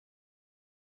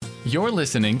You're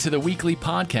listening to the weekly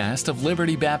podcast of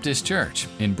Liberty Baptist Church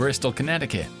in Bristol,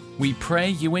 Connecticut. We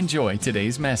pray you enjoy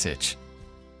today's message.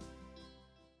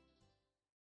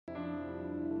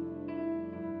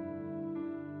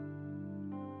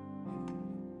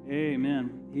 Amen.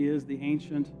 He is the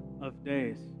Ancient of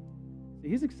Days. See,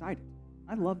 he's excited.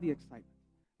 I love the excitement.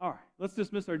 All right, let's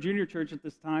dismiss our junior church at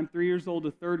this time, 3 years old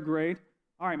to third grade.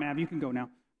 All right, Mav, you can go now.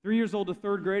 3 years old to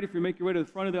third grade, if you make your way to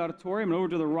the front of the auditorium and over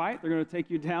to the right, they're going to take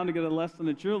you down to get a lesson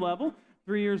at your level.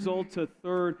 3 years old to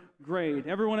third grade.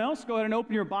 Everyone else, go ahead and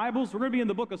open your Bibles. We're going to be in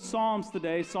the book of Psalms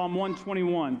today, Psalm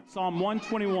 121. Psalm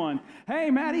 121. Hey,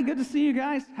 Maddie, good to see you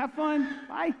guys. Have fun.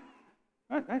 Bye.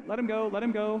 All right, let him go. Let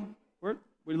him go.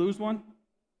 We lose one?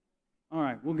 All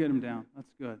right, we'll get him down.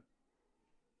 That's good.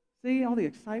 See all the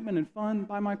excitement and fun.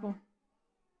 Bye, Michael.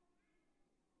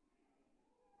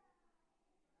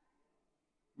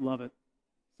 Love it.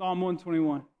 Psalm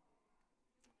 121.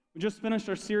 We just finished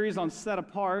our series on set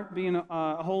apart, being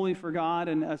holy for God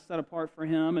and set apart for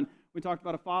Him. And we talked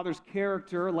about a father's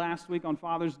character last week on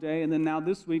Father's Day. And then now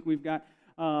this week we've got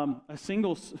a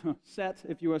single set,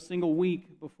 if you will, a single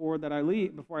week before I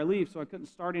leave. So I couldn't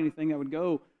start anything that would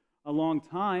go a long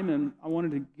time. And I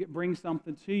wanted to bring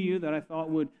something to you that I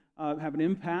thought would have an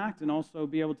impact and also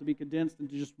be able to be condensed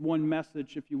into just one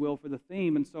message, if you will, for the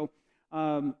theme. And so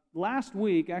last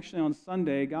week, actually on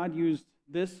Sunday, God used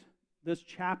this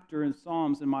chapter in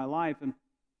Psalms in my life, and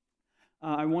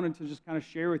I wanted to just kind of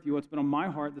share with you what's been on my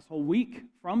heart this whole week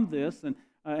from this,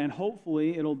 and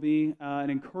hopefully it'll be an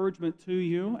encouragement to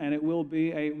you, and it will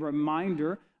be a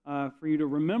reminder for you to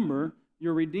remember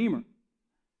your Redeemer.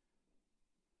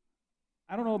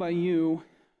 I don't know about you,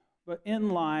 but in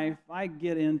life, I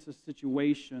get into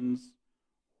situations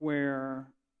where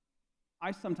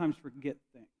I sometimes forget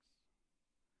things.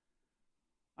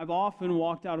 I've often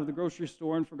walked out of the grocery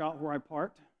store and forgot where I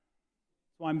parked.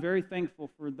 So I'm very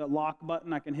thankful for the lock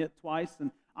button I can hit twice,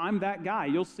 and I'm that guy.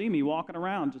 You'll see me walking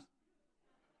around just,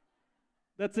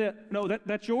 that's it. No,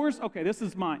 that's yours? Okay, this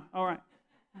is mine. All right.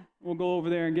 We'll go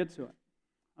over there and get to it.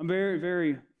 I'm very,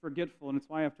 very forgetful, and it's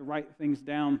why I have to write things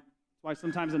down. That's why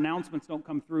sometimes announcements don't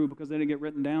come through, because they didn't get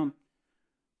written down.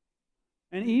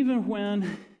 And even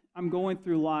when I'm going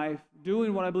through life,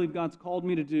 doing what I believe God's called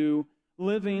me to do,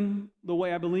 living the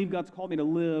way I believe God's called me to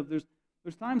live, there's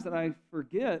times that I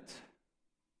forget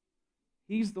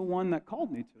He's the one that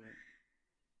called me to it.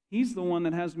 He's the one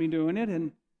that has me doing it,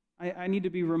 and I need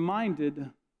to be reminded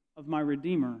of my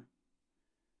Redeemer,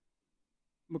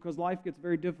 because life gets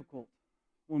very difficult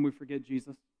when we forget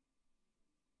Jesus.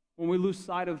 When we lose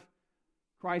sight of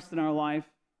Christ in our life,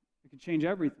 it can change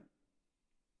everything.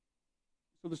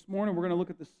 So this morning we're going to look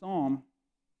at this psalm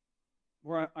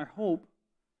where I hope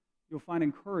you'll find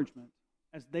encouragement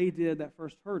as they did that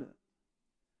first heard it.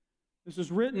 This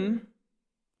was written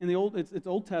in the it's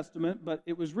Old Testament, but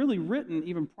it was really written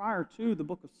even prior to the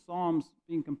book of Psalms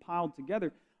being compiled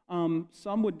together.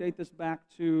 Some would date this back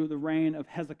to the reign of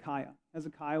Hezekiah.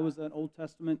 Hezekiah was an Old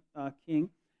Testament king,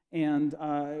 and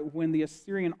when the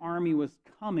Assyrian army was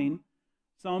coming,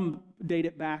 some date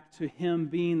it back to him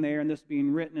being there and this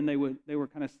being written, and they were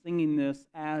kind of singing this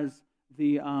as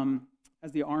the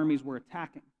armies were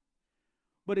attacking.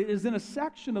 But it is in a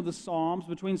section of the Psalms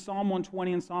between Psalm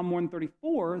 120 and Psalm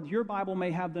 134. Your Bible may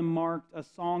have them marked a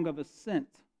song of ascent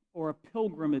or a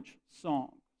pilgrimage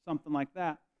song, something like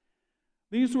that.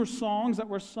 These were songs that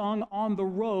were sung on the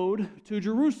road to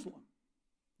Jerusalem,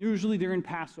 usually during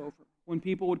Passover, when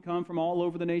people would come from all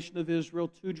over the nation of Israel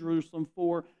to Jerusalem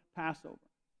for Passover.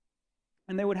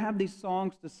 And they would have these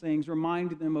songs to sing,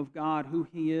 reminding them of God, who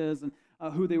He is, and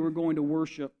who they were going to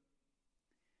worship.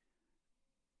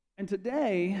 And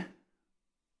today,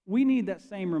 we need that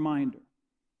same reminder.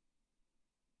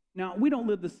 Now, we don't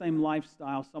live the same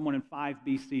lifestyle someone in 5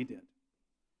 BC did.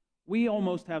 We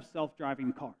almost have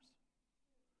self-driving cars.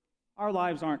 Our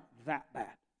lives aren't that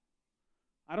bad.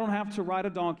 I don't have to ride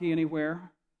a donkey anywhere.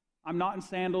 I'm not in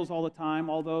sandals all the time,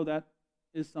 although that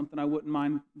is something I wouldn't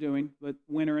mind doing, but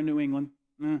winter in New England,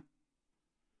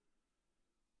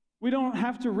 We don't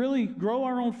have to really grow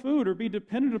our own food or be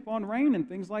dependent upon rain and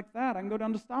things like that. I can go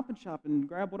down to Stop and Shop and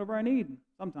grab whatever I need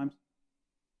sometimes.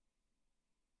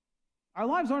 Our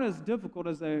lives aren't as difficult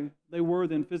as they were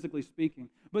then, physically speaking.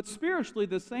 But spiritually,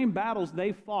 the same battles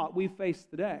they fought, we face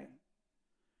today.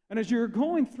 And as you're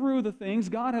going through the things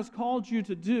God has called you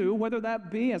to do, whether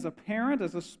that be as a parent,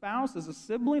 as a spouse, as a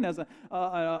sibling, as an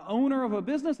owner of a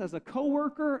business, as a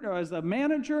coworker, or as a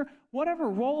manager, whatever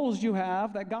roles you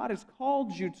have that God has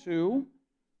called you to,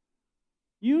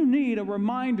 you need a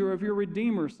reminder of your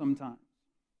Redeemer sometimes.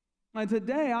 And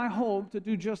today I hope to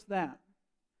do just that.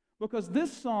 Because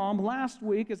this psalm last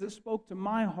week, as it spoke to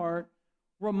my heart,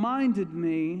 reminded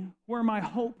me where my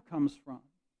hope comes from.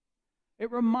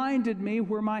 It reminded me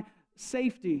where my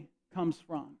safety comes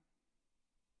from.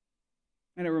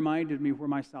 And it reminded me where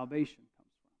my salvation comes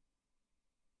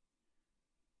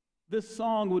from. This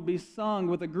song would be sung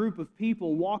with a group of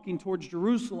people walking towards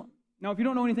Jerusalem. Now, if you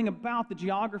don't know anything about the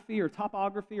geography or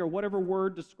topography or whatever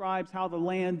word describes how the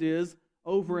land is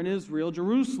over in Israel,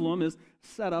 Jerusalem is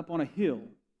set up on a hill.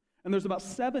 And there's about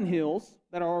 7 hills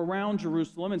that are around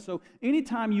Jerusalem. And so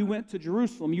anytime you went to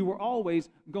Jerusalem, you were always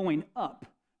going up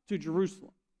to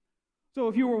Jerusalem. So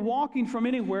if you were walking from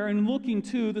anywhere and looking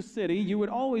to the city, you would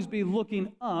always be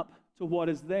looking up to what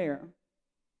is there.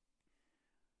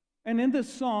 And in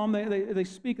this psalm, they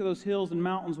speak of those hills and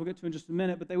mountains, we'll get to in just a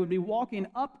minute, but they would be walking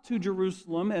up to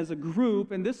Jerusalem as a group,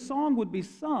 and this song would be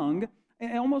sung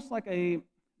almost like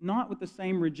not with the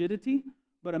same rigidity,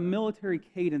 but a military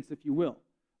cadence, if you will.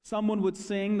 Someone would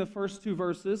sing the first 2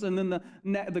 verses, and then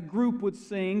the group would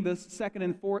sing the second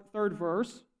and third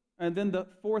verse, and then the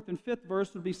 4th and 5th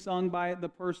verse would be sung by the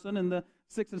person, and the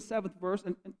 6th and 7th verse,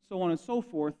 and so on and so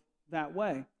forth that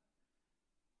way.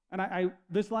 And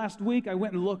this last week, I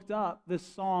went and looked up this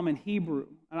psalm in Hebrew,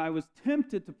 and I was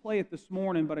tempted to play it this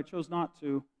morning, but I chose not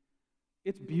to.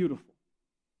 It's beautiful.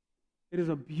 It is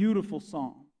a beautiful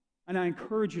song, and I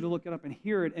encourage you to look it up and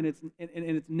hear it in its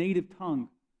native tongue.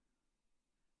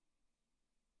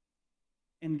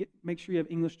 And make sure you have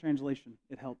English translation.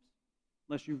 It helps,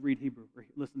 unless you read Hebrew or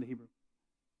listen to Hebrew.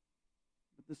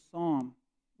 But this psalm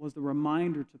was the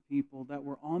reminder to people that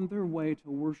were on their way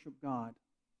to worship God.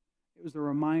 It was a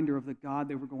reminder of the God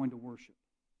they were going to worship.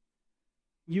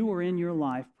 You are in your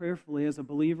life prayerfully as a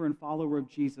believer and follower of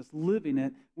Jesus, living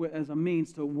it as a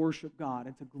means to worship God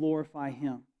and to glorify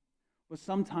Him. But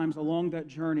sometimes along that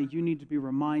journey, you need to be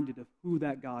reminded of who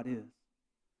that God is.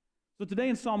 So today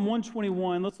in Psalm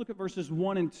 121, let's look at verses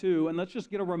 1 and 2, and let's just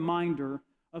get a reminder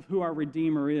of who our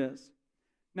Redeemer is.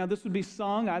 Now, this would be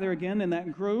sung either again in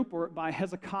that group or by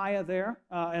Hezekiah there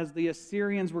as the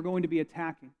Assyrians were going to be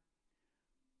attacking.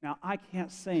 Now, I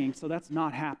can't sing, so that's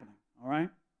not happening, all right?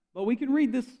 But we can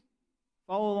read this.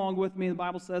 Follow along with me. The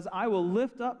Bible says, I will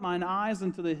lift up mine eyes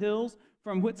into the hills,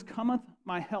 from whence cometh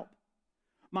my help.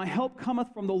 My help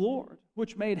cometh from the Lord,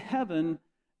 which made heaven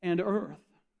and earth.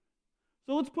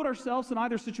 So let's put ourselves in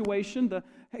either situation. The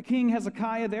King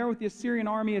Hezekiah there with the Assyrian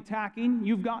army attacking.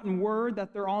 You've gotten word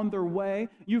that they're on their way.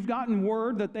 You've gotten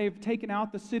word that they've taken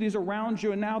out the cities around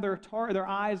you, and now their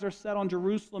eyes are set on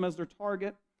Jerusalem as their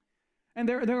target. And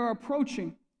they're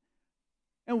approaching.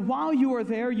 And while you are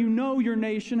there, you know your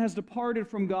nation has departed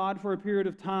from God for a period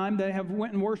of time. They have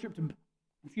went and worshipped,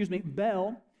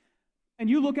 Baal. And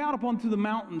you look out upon the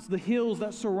mountains, the hills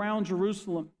that surround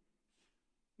Jerusalem.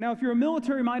 Now, if you're a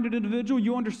military-minded individual,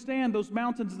 you understand those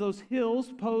mountains, those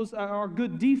hills are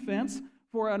good defense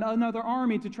for another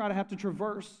army to try to have to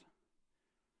traverse.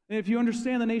 And if you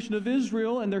understand the nation of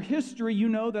Israel and their history, you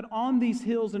know that on these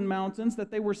hills and mountains that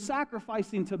they were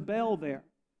sacrificing to Baal there.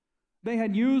 They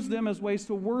had used them as ways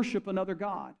to worship another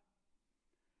god.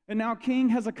 And now King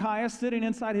Hezekiah, sitting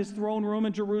inside his throne room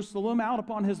in Jerusalem, out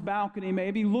upon his balcony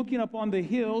maybe, looking up on the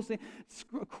hills,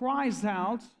 cries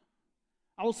out,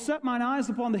 I will set mine eyes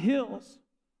upon the hills,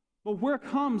 but where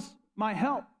comes my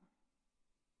help?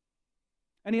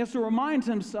 And he has to remind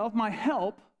himself, my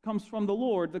help comes from the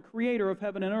Lord, the creator of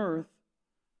heaven and earth.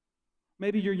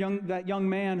 Maybe you're that young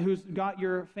man who's got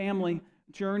your family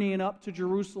journeying up to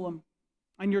Jerusalem,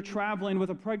 and you're traveling with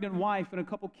a pregnant wife and a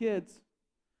couple kids.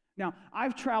 Now,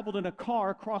 I've traveled in a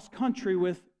car cross-country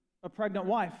with a pregnant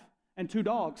wife and 2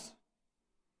 dogs.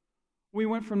 We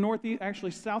went from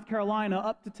South Carolina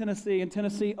up to Tennessee, and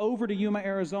Tennessee over to Yuma,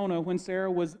 Arizona, when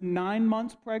Sarah was 8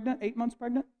 months pregnant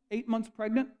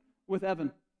with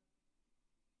Evan.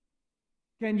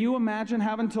 Can you imagine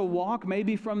having to walk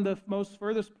maybe from the most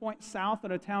furthest point south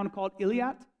in a town called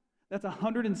Iliat? That's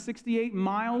 168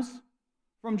 miles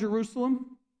from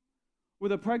Jerusalem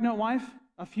with a pregnant wife,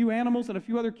 a few animals, and a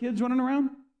few other kids running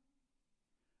around?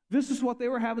 This is what they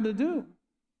were having to do.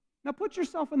 Now put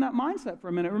yourself in that mindset for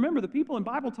a minute. Remember, the people in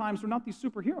Bible times were not these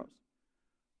superheroes.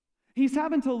 He's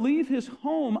having to leave his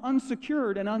home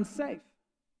unsecured and unsafe.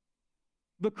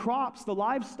 The crops, the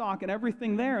livestock, and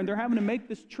everything there, and they're having to make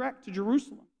this trek to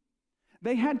Jerusalem.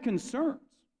 They had concerns.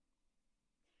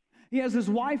 He has his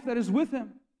wife that is with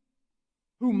him,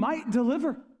 who might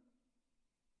deliver.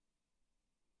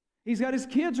 He's got his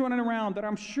kids running around that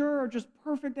I'm sure are just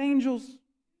perfect angels.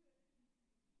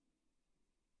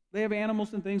 They have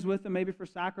animals and things with them, maybe for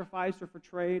sacrifice or for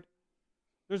trade.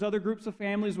 There's other groups of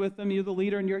families with them. You're the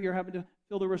leader, and you're having to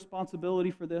feel the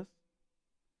responsibility for this.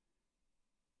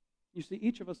 You see,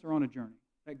 each of us are on a journey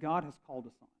that God has called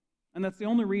us on. And that's the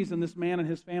only reason this man and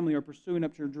his family are pursuing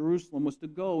up to Jerusalem, was to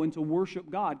go and to worship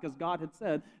God, because God had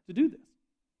said to do this.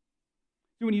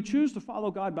 See, when you choose to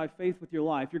follow God by faith with your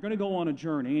life, you're going to go on a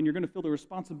journey, and you're going to feel the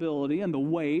responsibility and the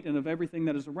weight and of everything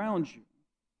that is around you.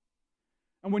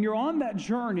 And when you're on that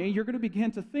journey, you're going to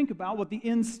begin to think about what the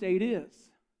end state is.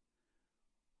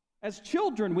 As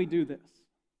children, we do this.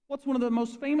 What's one of the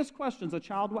most famous questions a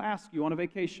child will ask you on a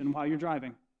vacation while you're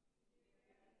driving?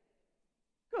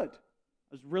 Good.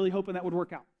 I was really hoping that would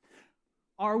work out.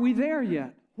 Are we there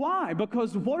yet? Why?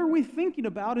 Because what are we thinking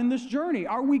about in this journey?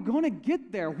 Are we going to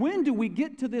get there? When do we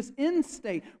get to this end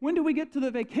state? When do we get to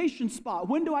the vacation spot?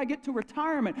 When do I get to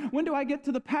retirement? When do I get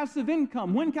to the passive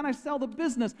income? When can I sell the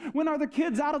business? When are the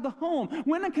kids out of the home?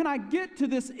 When can I get to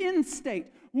this end state?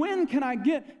 When can I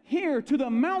get here to the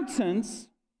mountains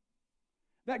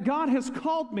that God has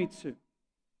called me to?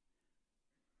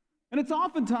 And it's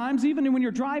oftentimes, even when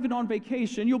you're driving on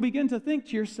vacation, you'll begin to think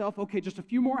to yourself, okay, just a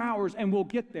few more hours and we'll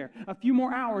get there. A few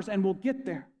more hours and we'll get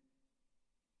there.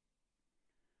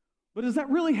 But is that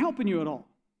really helping you at all?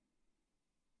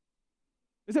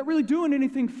 Is that really doing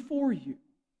anything for you?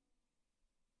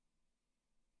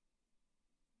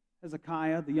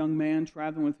 Hezekiah, the young man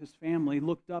traveling with his family,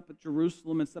 looked up at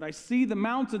Jerusalem and said, I see the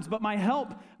mountains, but my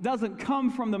help doesn't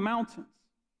come from the mountains.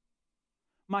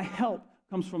 My help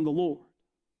comes from the Lord.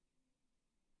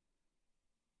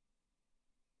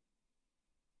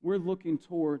 We're looking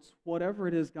towards whatever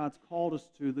it is God's called us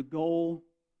to, the goal,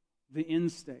 the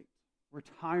end state,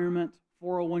 retirement,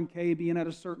 401k being at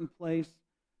a certain place,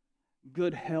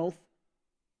 good health,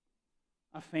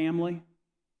 a family,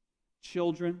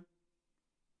 children.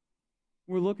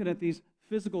 We're looking at these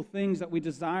physical things that we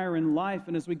desire in life,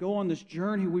 and as we go on this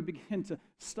journey, we begin to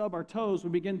stub our toes. We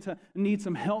begin to need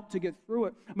some help to get through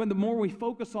it. But the more we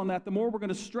focus on that, the more we're going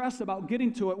to stress about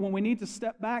getting to it. When we need to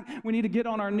step back, we need to get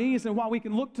on our knees, and while we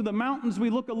can look to the mountains, we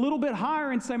look a little bit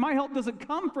higher and say, my help doesn't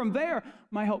come from there.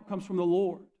 My help comes from the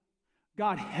Lord.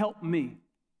 God, help me.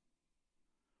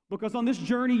 Because on this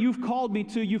journey you've called me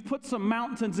to, you've put some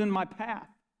mountains in my path,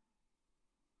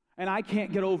 and I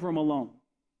can't get over them alone.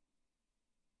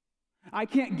 I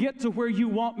can't get to where you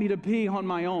want me to be on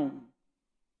my own.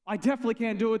 I definitely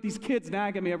can't do it with these kids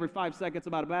nagging me every 5 seconds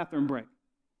about a bathroom break.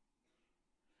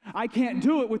 I can't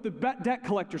do it with the debt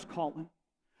collectors calling.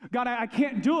 God, I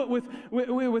can't do it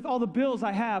with all the bills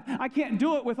I have. I can't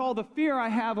do it with all the fear I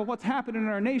have of what's happening in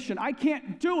our nation. I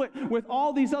can't do it with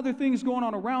all these other things going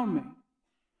on around me.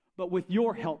 But with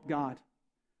your help, God,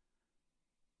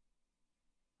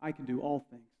 I can do all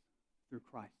things through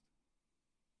Christ.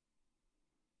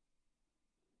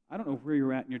 I don't know where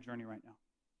you're at in your journey right now.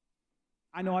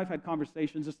 I know I've had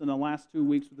conversations just in the last 2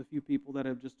 weeks with a few people that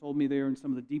have just told me they're in some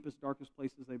of the deepest, darkest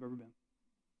places they've ever been.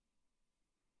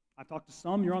 I've talked to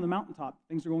some, you're on the mountaintop.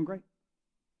 Things are going great.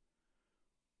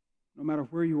 No matter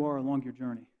where you are along your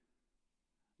journey,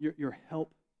 your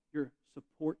help, your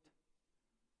support,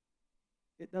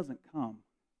 it doesn't come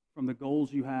from the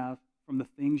goals you have, from the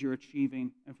things you're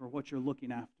achieving, and for what you're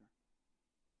looking after.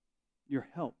 Your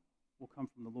help will come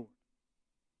from the Lord.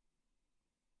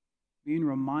 Being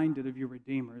reminded of your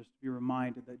Redeemer is to be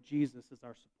reminded that Jesus is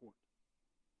our support.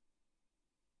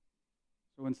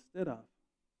 So instead of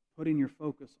putting your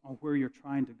focus on where you're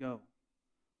trying to go,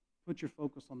 put your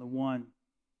focus on the one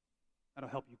that'll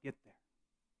help you get there.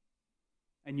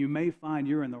 And you may find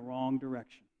you're in the wrong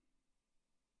direction.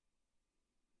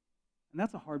 And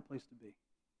that's a hard place to be.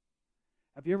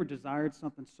 Have you ever desired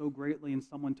something so greatly and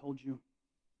someone told you,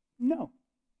 no?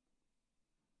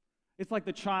 It's like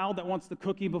the child that wants the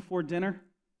cookie before dinner.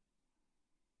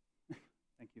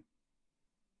 Thank you.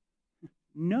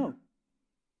 No.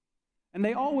 And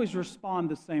they always respond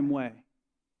the same way.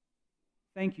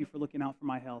 Thank you for looking out for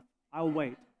my health. I'll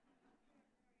wait.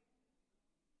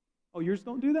 Oh, yours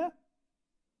don't do that?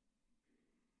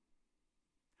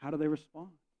 How do they respond?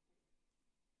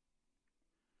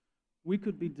 We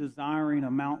could be desiring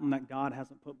a mountain that God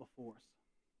hasn't put before us.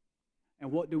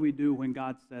 And what do we do when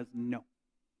God says no?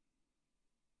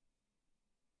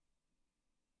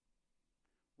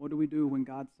 What do we do when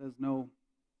God says no?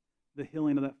 The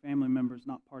healing of that family member is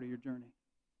not part of your journey.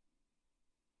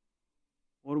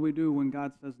 What do we do when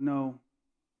God says no?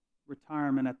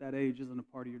 Retirement at that age isn't a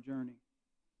part of your journey.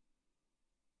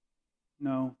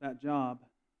 No, that job.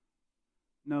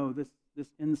 No, this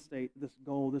end state, this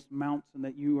goal, this mountain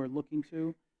that you are looking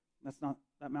to,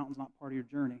 that mountain's not part of your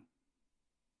journey.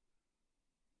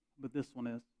 But this one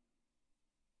is.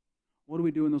 What do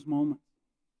we do in those moments?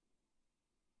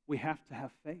 We have to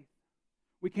have faith.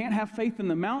 We can't have faith in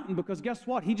the mountain because guess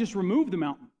what? He just removed the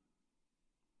mountain.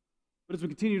 But as we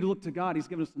continue to look to God, He's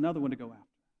given us another one to go after.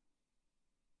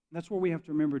 And that's where we have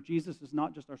to remember Jesus is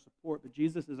not just our support, but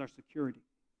Jesus is our security.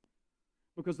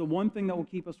 Because the one thing that will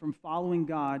keep us from following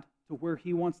God to where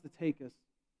He wants to take us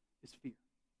is fear.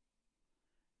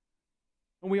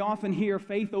 And we often hear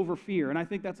faith over fear, and I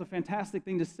think that's a fantastic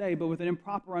thing to say, but with an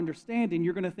improper understanding,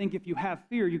 you're going to think if you have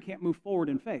fear, you can't move forward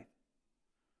in faith.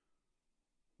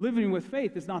 Living with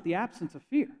faith is not the absence of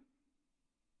fear.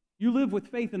 You live with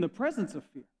faith in the presence of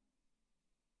fear.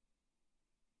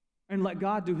 And let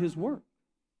God do His work.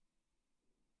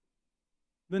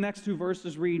 The next two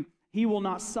verses read, He will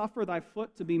not suffer thy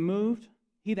foot to be moved.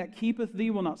 He that keepeth thee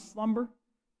will not slumber.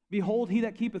 Behold, he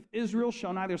that keepeth Israel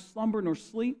shall neither slumber nor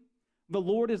sleep. The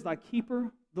Lord is thy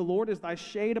keeper. The Lord is thy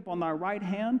shade upon thy right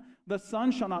hand. The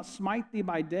sun shall not smite thee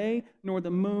by day, nor the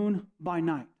moon by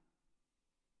night.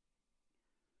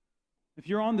 If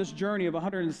you're on this journey of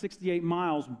 168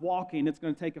 miles walking, it's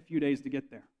going to take a few days to get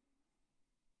there.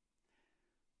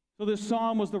 So this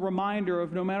psalm was the reminder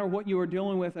of no matter what you are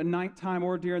dealing with at nighttime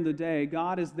or during the day,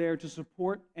 God is there to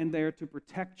support and there to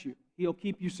protect you. He'll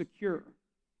keep you secure.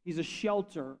 He's a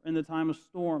shelter in the time of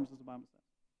storms, as the Bible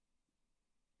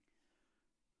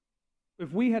says.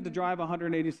 If we had to drive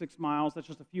 186 miles, that's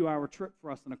just a few-hour trip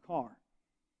for us in a car.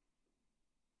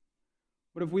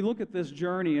 But if we look at this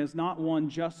journey as not one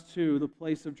just to the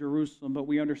place of Jerusalem, but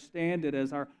we understand it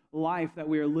as our life that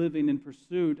we are living in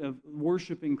pursuit of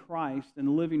worshiping Christ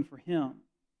and living for Him,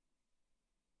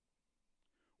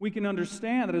 we can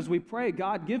understand that as we pray,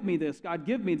 God, give me this, God,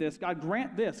 give me this, God,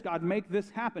 grant this, God, make this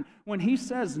happen. When He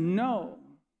says no,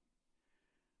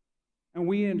 and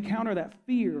we encounter that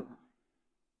fear,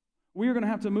 we are going to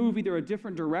have to move either a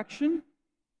different direction,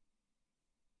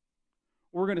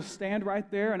 or we're going to stand right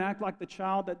there and act like the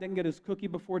child that didn't get his cookie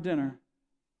before dinner.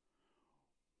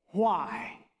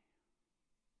 Why?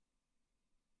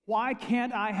 Why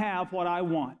can't I have what I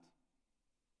want?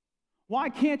 Why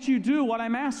can't you do what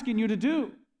I'm asking you to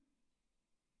do?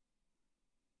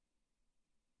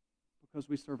 Because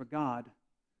we serve a God,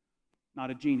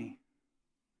 not a genie.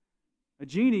 A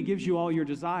genie gives you all your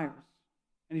desires.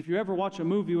 And if you ever watch a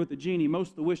movie with a genie, most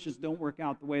of the wishes don't work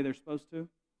out the way they're supposed to.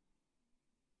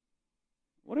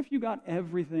 What if you got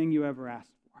everything you ever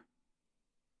asked for?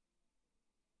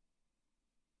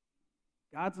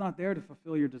 God's not there to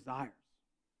fulfill your desires.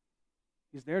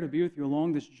 He's there to be with you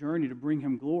along this journey to bring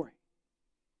Him glory.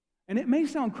 And it may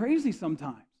sound crazy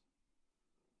sometimes.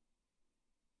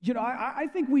 You know, I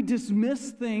think we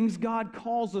dismiss things God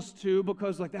calls us to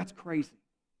because, like, that's crazy.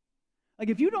 Like,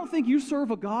 if you don't think you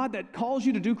serve a God that calls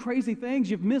you to do crazy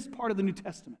things, you've missed part of the New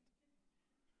Testament.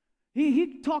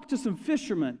 He talked to some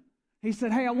fishermen. He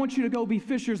said, hey, I want you to go be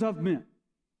fishers of men.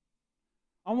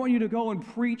 I want you to go and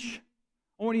preach.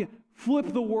 I want you to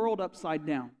flip the world upside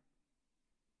down.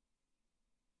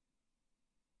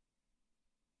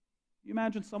 You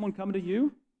imagine someone coming to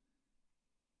you?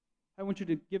 I want you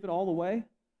to give it all away,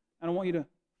 and I want you to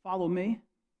follow me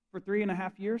for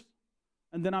 3.5 years,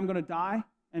 and then I'm going to die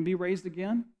and be raised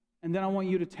again, and then I want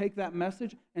you to take that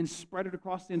message and spread it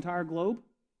across the entire globe?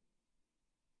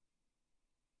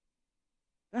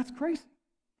 That's crazy.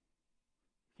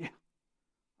 Yeah,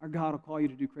 our God will call you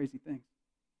to do crazy things.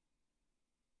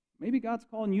 Maybe God's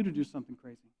calling you to do something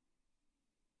crazy.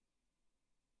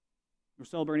 We're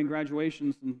celebrating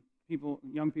graduations and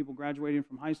young people graduating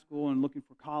from high school and looking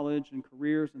for college and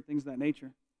careers and things of that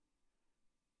nature.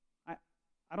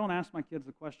 I don't ask my kids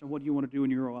the question, what do you want to do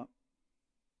when you grow up?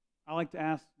 I like to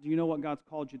ask, do you know what God's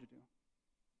called you to do?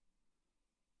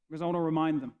 Because I want to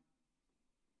remind them.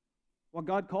 What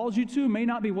God calls you to may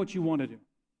not be what you want to do.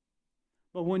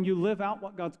 But when you live out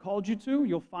what God's called you to,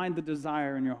 you'll find the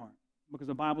desire in your heart. Because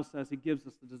the Bible says He gives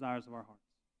us the desires of our hearts.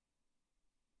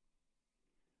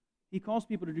 He calls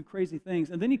people to do crazy things,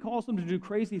 and then He calls them to do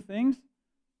crazy things,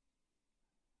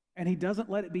 and He doesn't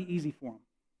let it be easy for them.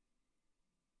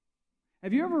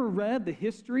 Have you ever read the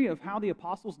history of how the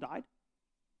apostles died?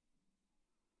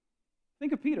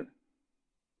 Think of Peter.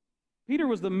 Peter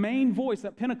was the main voice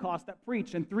at Pentecost that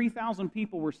preached, and 3,000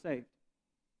 people were saved.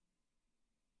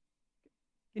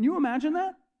 Can you imagine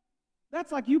that?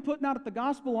 That's like you putting out the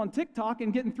gospel on TikTok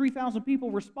and getting 3,000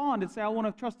 people respond and say, I want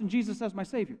to trust in Jesus as my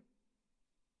Savior.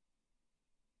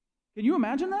 Can you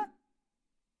imagine that?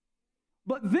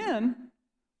 But then,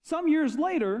 some years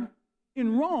later,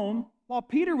 in Rome, while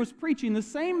Peter was preaching the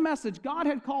same message God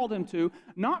had called him to,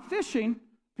 not fishing,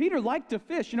 Peter liked to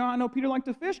fish. You know how I know Peter liked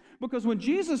to fish? Because when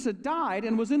Jesus had died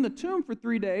and was in the tomb for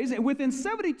 3 days, and within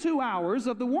 72 hours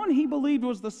of the one he believed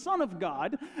was the Son of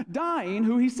God dying,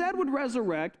 who he said would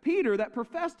resurrect, Peter, that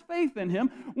professed faith in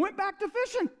Him, went back to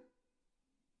fishing.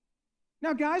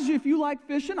 Now, guys, if you like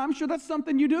fishing, I'm sure that's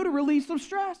something you do to release some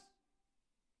stress.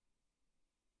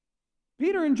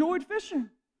 Peter enjoyed fishing,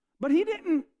 but he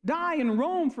didn't die in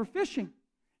Rome for fishing.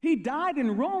 He died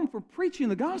in Rome for preaching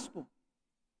the gospel.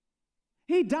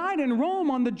 He died in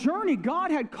Rome on the journey God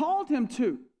had called him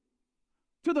to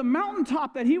the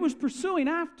mountaintop that he was pursuing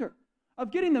after,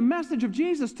 of getting the message of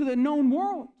Jesus to the known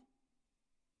world.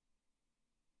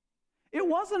 It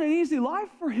wasn't an easy life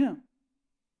for him.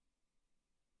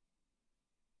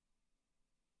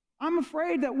 I'm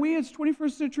afraid that we as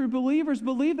 21st century believers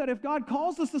believe that if God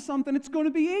calls us to something, it's going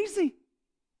to be easy.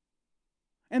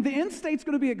 And the end state's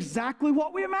going to be exactly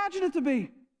what we imagine it to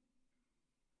be.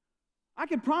 I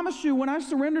can promise you, when I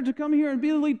surrendered to come here and be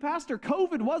the lead pastor,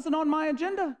 COVID wasn't on my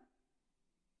agenda.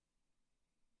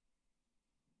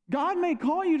 God may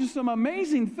call you to some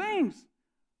amazing things,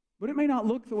 but it may not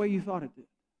look the way you thought it did.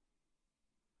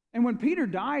 And when Peter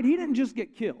died, he didn't just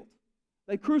get killed.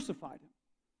 They crucified him.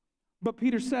 But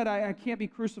Peter said, I can't be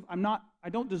crucified. I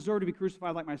don't deserve to be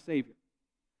crucified like my Savior.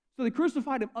 So they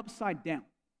crucified him upside down.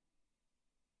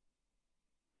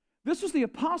 This was the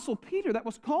Apostle Peter that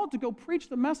was called to go preach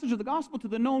the message of the gospel to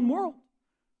the known world.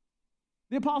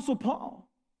 The Apostle Paul.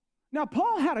 Now,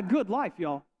 Paul had a good life,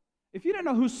 y'all. If you didn't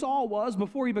know who Saul was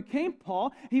before he became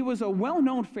Paul, he was a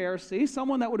well-known Pharisee,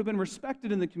 someone that would have been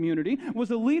respected in the community,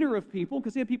 was a leader of people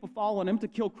because he had people following him to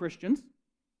kill Christians.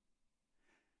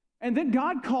 And then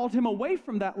God called him away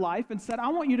from that life and said, I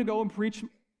want you to go and preach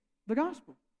the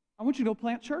gospel. I want you to go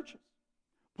plant churches.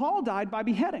 Paul died by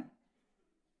beheading.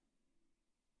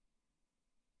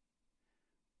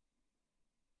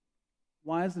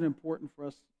 Why is it important for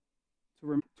us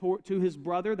to his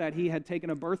brother that he had taken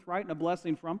a birthright and a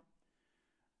blessing from?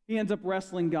 He ends up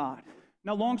wrestling God.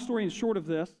 Now, long story short of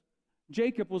this,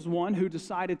 Jacob was one who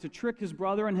decided to trick his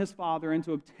brother and his father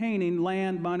into obtaining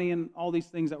land, money, and all these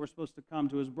things that were supposed to come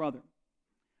to his brother.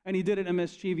 And he did it in a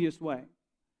mischievous way.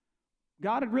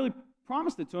 God had really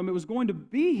promised it to him. It was going to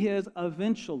be his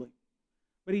eventually.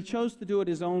 But he chose to do it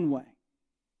his own way.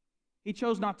 He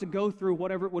chose not to go through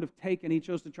whatever it would have taken. He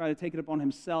chose to try to take it upon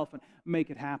himself and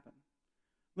make it happen.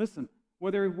 Listen,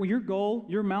 whether your goal,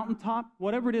 your mountaintop,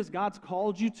 whatever it is God's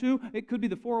called you to, it could be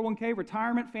the 401k,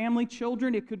 retirement, family,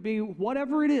 children, it could be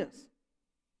whatever it is.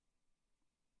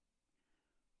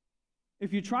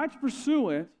 If you try to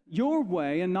pursue it your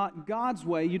way and not God's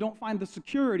way, you don't find the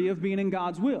security of being in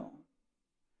God's will.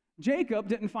 Jacob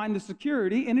didn't find the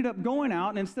security, ended up going out,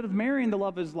 and instead of marrying the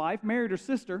love of his life, married her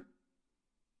sister.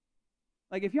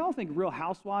 Like, if y'all think Real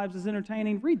Housewives is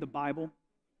entertaining, read the Bible.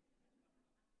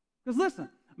 Because listen,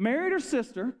 married her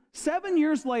sister, 7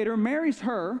 years later, marries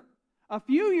her. A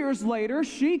few years later,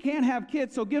 she can't have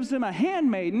kids, so gives him a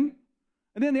handmaiden.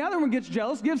 And then the other one gets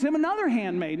jealous, gives him another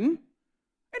handmaiden.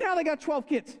 And now they got 12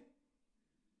 kids.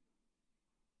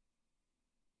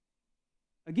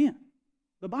 Again,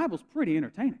 the Bible's pretty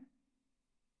entertaining.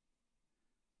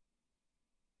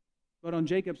 But on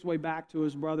Jacob's way back to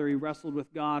his brother, he wrestled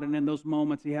with God, and in those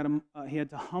moments he had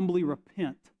to humbly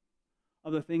repent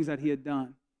of the things that he had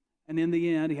done. And in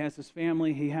the end, he has his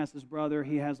family, he has his brother,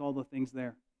 he has all the things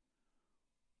there.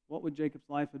 What would Jacob's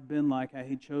life have been like had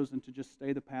he chosen to just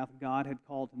stay the path God had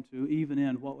called him to, even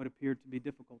in what would appear to be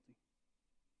difficulty?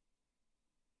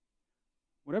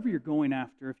 Whatever you're going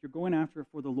after, if you're going after it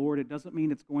for the Lord, it doesn't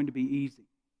mean it's going to be easy.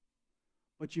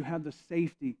 But you have the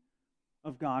safety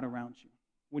of God around you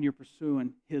when you're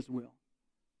pursuing his will.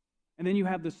 And then you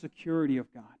have the security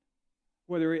of God.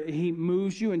 Whether he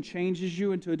moves you and changes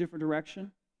you into a different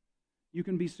direction, you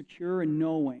can be secure in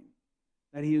knowing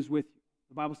that he is with you.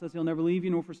 The Bible says he'll never leave you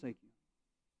nor forsake you.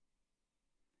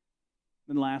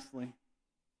 Then lastly,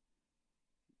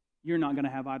 you're not going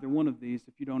to have either one of these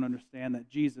if you don't understand that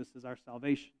Jesus is our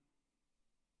salvation.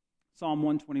 Psalm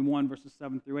 121, verses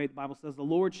 7 through 8, the Bible says, "The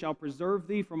Lord shall preserve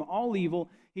thee from all evil.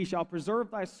 He shall preserve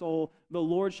thy soul. The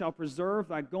Lord shall preserve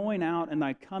thy going out and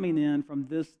thy coming in from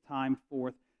this time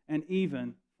forth and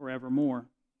even forevermore."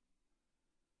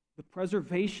 The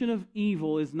preservation of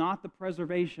evil is not the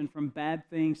preservation from bad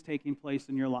things taking place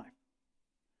in your life.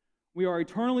 We are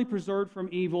eternally preserved from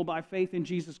evil by faith in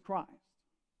Jesus Christ.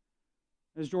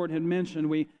 As Jordan had mentioned,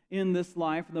 we in this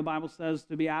life, the Bible says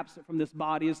to be absent from this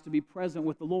body is to be present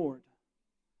with the Lord.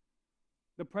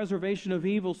 The preservation of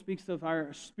evil speaks of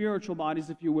our spiritual bodies,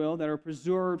 if you will, that are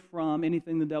preserved from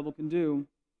anything the devil can do.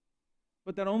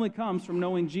 But that only comes from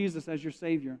knowing Jesus as your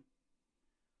Savior.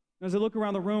 As I look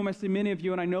around the room, I see many of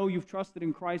you, and I know you've trusted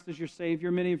in Christ as your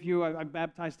Savior. Many of you I've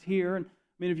baptized here, and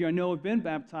many of you I know have been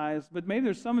baptized. But maybe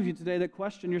there's some of you today that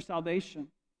question your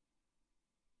salvation.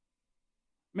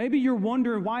 Maybe you're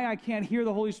wondering why I can't hear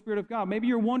the Holy Spirit of God. Maybe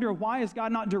you're wondering why is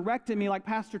God not directing me like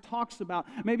Pastor talks about.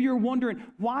 Maybe you're wondering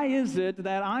why is it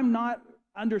that I'm not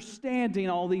understanding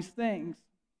all these things.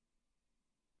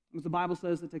 Because the Bible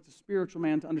says it takes a spiritual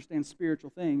man to understand spiritual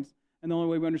things. And the only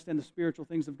way we understand the spiritual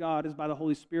things of God is by the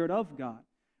Holy Spirit of God.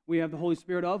 We have the Holy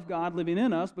Spirit of God living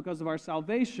in us because of our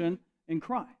salvation in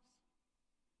Christ.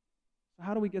 So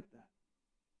how do we get that?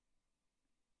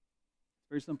 It's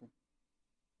very simple.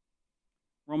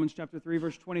 Romans chapter 3,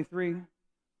 verse 23.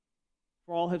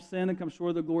 For all have sinned and come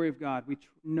short of the glory of God. We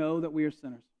know that we are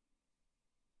sinners.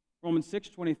 Romans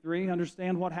 6:23,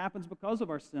 understand what happens because of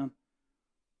our sin.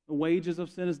 The wages of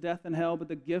sin is death and hell, but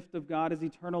the gift of God is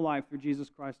eternal life through Jesus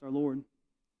Christ our Lord.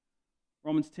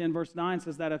 Romans 10, verse 9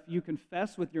 says that if you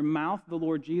confess with your mouth the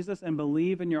Lord Jesus and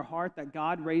believe in your heart that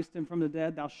God raised him from the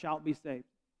dead, thou shalt be saved.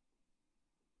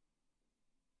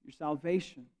 Your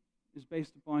salvation is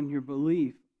based upon your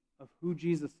belief of who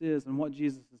Jesus is and what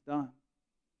Jesus has done.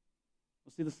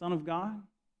 Was he the Son of God?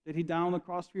 Did he die on the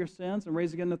cross for your sins and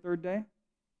raise again the third day?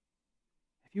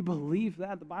 If you believe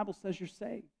that, the Bible says you're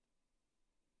saved.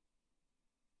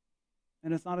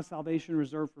 And it's not a salvation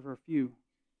reserved for a few.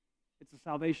 It's a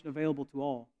salvation available to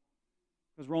all.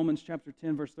 Because Romans chapter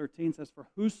 10, verse 13 says, for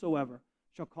whosoever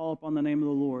shall call upon the name of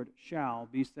the Lord shall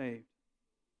be saved.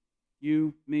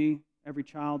 You, me, every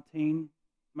child, teen,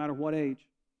 no matter what age.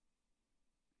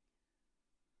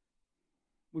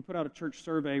 We put out a church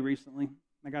survey recently.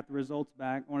 I got the results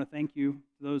back. I want to thank you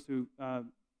to those who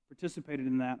participated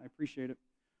in that. I appreciate it.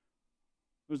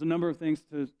 There was a number of things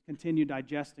to continue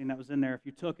digesting that was in there. If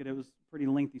you took it, it was a pretty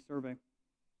lengthy survey.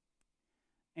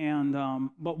 And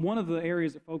but one of the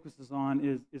areas it focuses on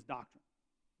is doctrine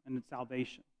and its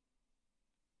salvation.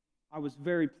 I was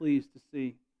very pleased to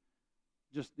see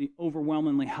just the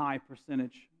overwhelmingly high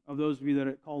percentage of those of you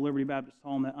that call Liberty Baptist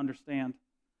home that understand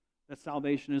that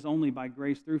salvation is only by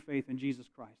grace through faith in Jesus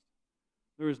Christ.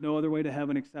 There is no other way to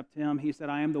heaven except him. He said,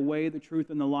 I am the way, the truth,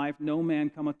 and the life. No man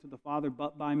cometh to the Father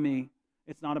but by me.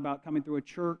 It's not about coming through a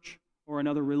church or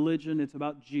another religion. It's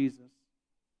about Jesus.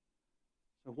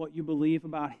 So what you believe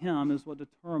about him is what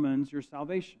determines your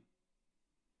salvation.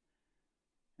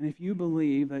 And if you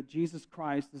believe that Jesus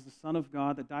Christ is the Son of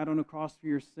God that died on a cross for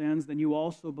your sins, then you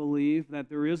also believe that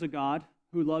there is a God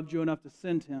who loved you enough to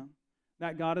send him.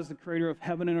 That God is the creator of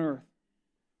heaven and earth.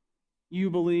 You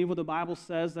believe what the Bible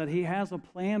says, that he has a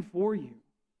plan for you.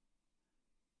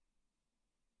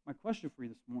 My question for you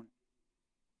this morning,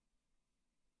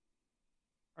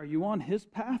 are you on his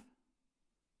path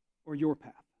or your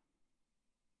path?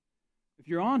 If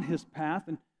you're on his path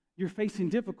and you're facing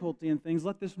difficulty in things,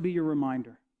 let this be your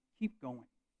reminder. Keep going.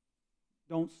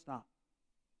 Don't stop.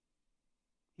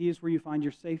 He is where you find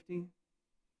your safety.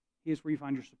 He is where you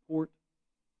find your support.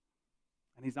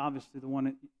 And he's obviously the one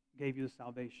that gave you the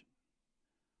salvation.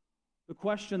 The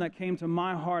question that came to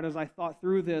my heart as I thought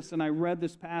through this and I read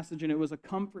this passage, and it was a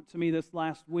comfort to me this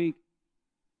last week,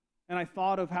 and I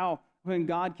thought of how when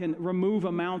God can remove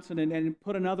a mountain and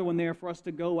put another one there for us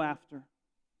to go after.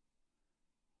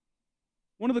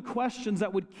 One of the questions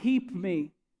that would keep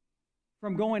me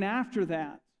from going after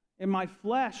that in my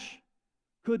flesh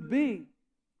could be,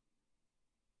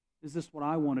 is this what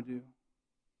I want to do?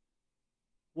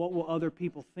 What will other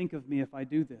people think of me if I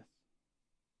do this?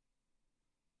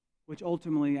 Which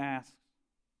ultimately asks,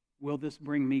 will this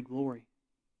bring me glory?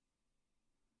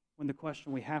 When the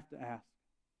question we have to ask,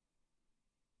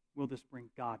 will this bring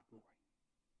God glory?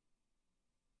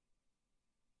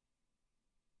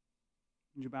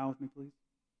 Would you bow with me, please?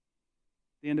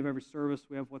 At the end of every service,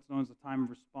 we have what's known as a time of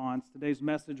response. Today's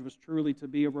message was truly to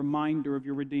be a reminder of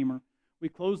your Redeemer. We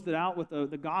closed it out with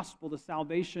the gospel, the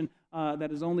salvation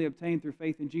that is only obtained through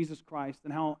faith in Jesus Christ,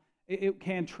 and how it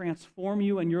can transform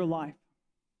you and your life.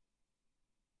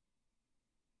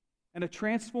 And a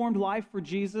transformed life for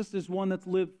Jesus is one that's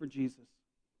lived for Jesus.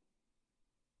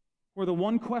 Where the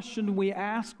one question we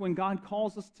ask when God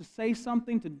calls us to say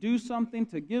something, to do something,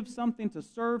 to give something, to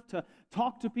serve, to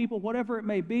talk to people, whatever it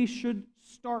may be, should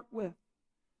start with,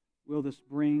 will this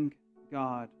bring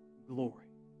God glory?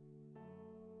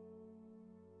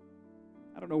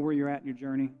 I don't know where you're at in your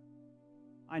journey.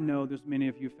 I know there's many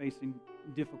of you facing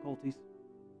difficulties.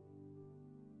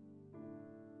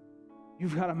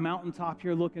 You've got a mountaintop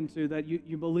you're looking to that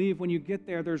you believe when you get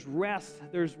there, there's rest,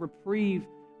 there's reprieve,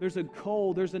 there's a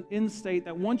goal, there's an end state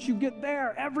that once you get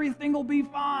there, everything will be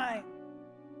fine.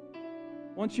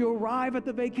 Once you arrive at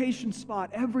the vacation spot,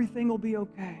 everything will be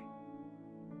okay.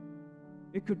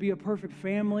 It could be a perfect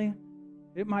family.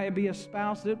 It might be a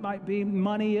spouse. It might be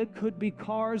money. It could be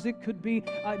cars. It could be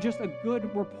just a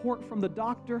good report from the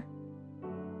doctor.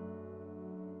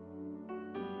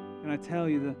 Can I tell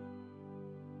you that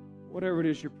whatever it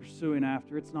is you're pursuing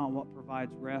after, it's not what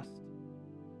provides rest.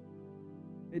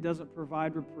 It doesn't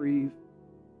provide reprieve.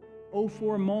 Oh,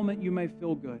 for a moment you may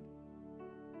feel good.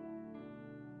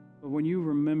 But when you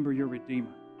remember your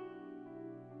Redeemer,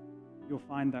 you'll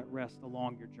find that rest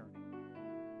along your journey.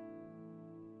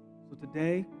 So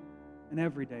today and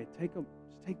every day, just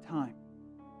take time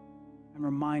and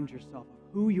remind yourself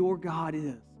of who your God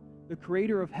is, the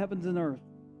creator of heavens and earth,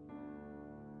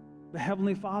 the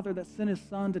Heavenly Father that sent His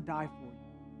Son to die for you.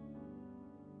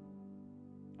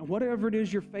 And whatever it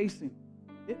is you're facing,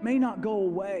 it may not go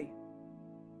away.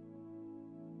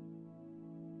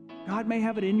 God may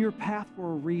have it in your path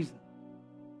for a reason.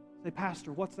 Say,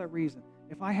 Pastor, what's that reason?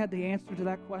 If I had the answer to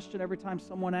that question every time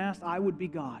someone asked, I would be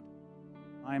God.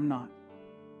 I am not.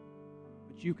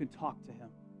 But you can talk to Him.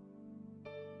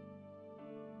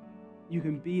 You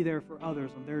can be there for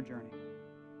others on their journey.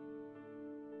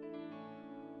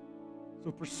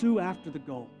 So pursue after the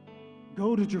goal.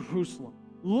 Go to Jerusalem.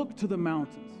 Look to the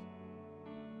mountains.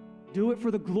 Do it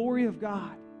for the glory of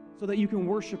God so that you can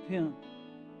worship Him.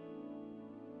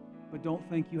 But don't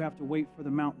think you have to wait for the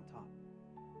mountaintop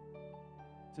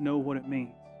to know what it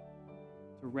means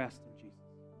to rest in Jesus.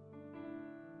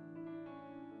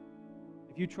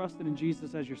 If you trusted in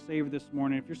Jesus as your Savior this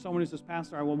morning, if you're someone who says,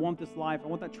 Pastor, I will want this life, I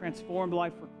want that transformed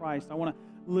life for Christ, I want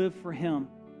to live for Him,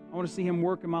 I want to see Him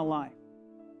work in my life,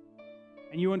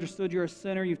 and you understood you're a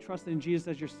sinner, you've trusted in Jesus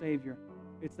as your Savior,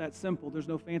 it's that simple. There's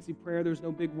no fancy prayer, there's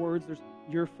no big words, there's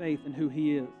your faith in who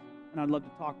He is. And I'd love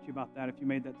to talk to you about that if you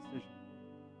made that decision.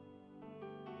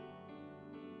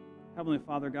 Heavenly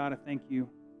Father, God, I thank you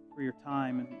for your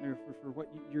time and for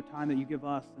your time that you give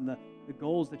us and the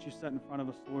goals that you set in front of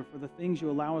us, Lord, for the things you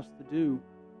allow us to do.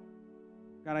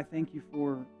 God, I thank you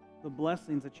for the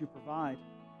blessings that you provide.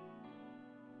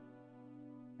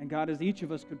 And God, as each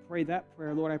of us could pray that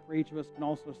prayer, Lord, I pray each of us can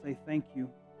also say thank you.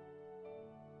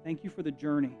 Thank you for the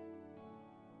journey.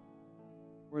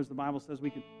 Whereas the Bible says we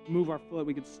could move our foot,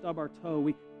 we could stub our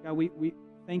toe. God, we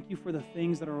thank you for the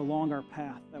things that are along our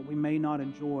path that we may not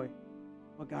enjoy.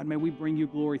 But God, may we bring you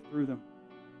glory through them.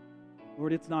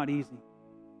 Lord, it's not easy.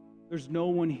 There's no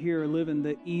one here living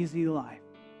the easy life.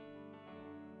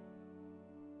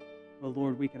 But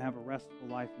Lord, we can have a restful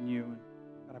life in you. And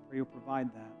God, I pray you'll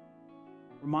provide that.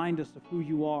 Remind us of who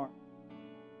you are.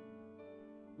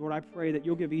 Lord, I pray that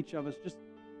you'll give each of us just,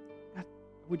 God,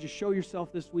 would you show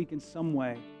yourself this week in some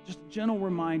way? Just a gentle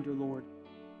reminder, Lord,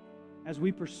 as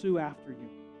we pursue after you.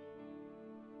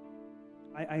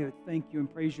 I thank you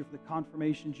and praise you for the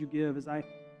confirmations you give as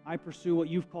I pursue what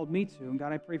you've called me to. And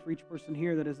God, I pray for each person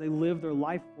here that as they live their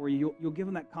life for you, you'll give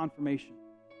them that confirmation.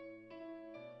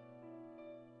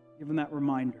 Give them that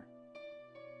reminder.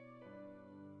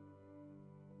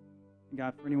 And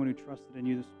God, for anyone who trusted in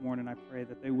you this morning, I pray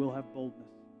that they will have boldness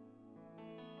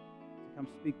to come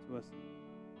speak to us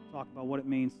and talk about what it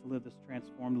means to live this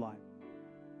transformed life.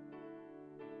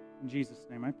 In Jesus'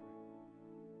 name I pray.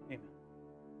 Amen.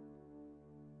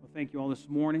 Well, thank you all this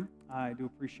morning. I do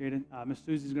appreciate it. Miss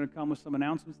Susie's going to come with some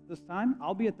announcements at this time.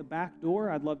 I'll be at the back door.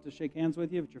 I'd love to shake hands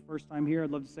with you. If it's your first time here, I'd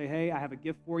love to say, hey, I have a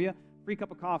gift for you. Free cup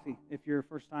of coffee if you're a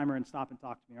first-timer, and stop and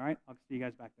talk to me, all right? I'll see you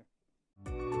guys back there.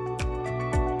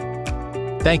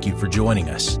 Thank you for joining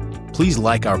us. Please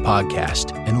like our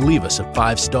podcast and leave us a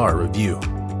 5-star review.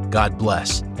 God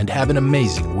bless and have an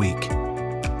amazing week.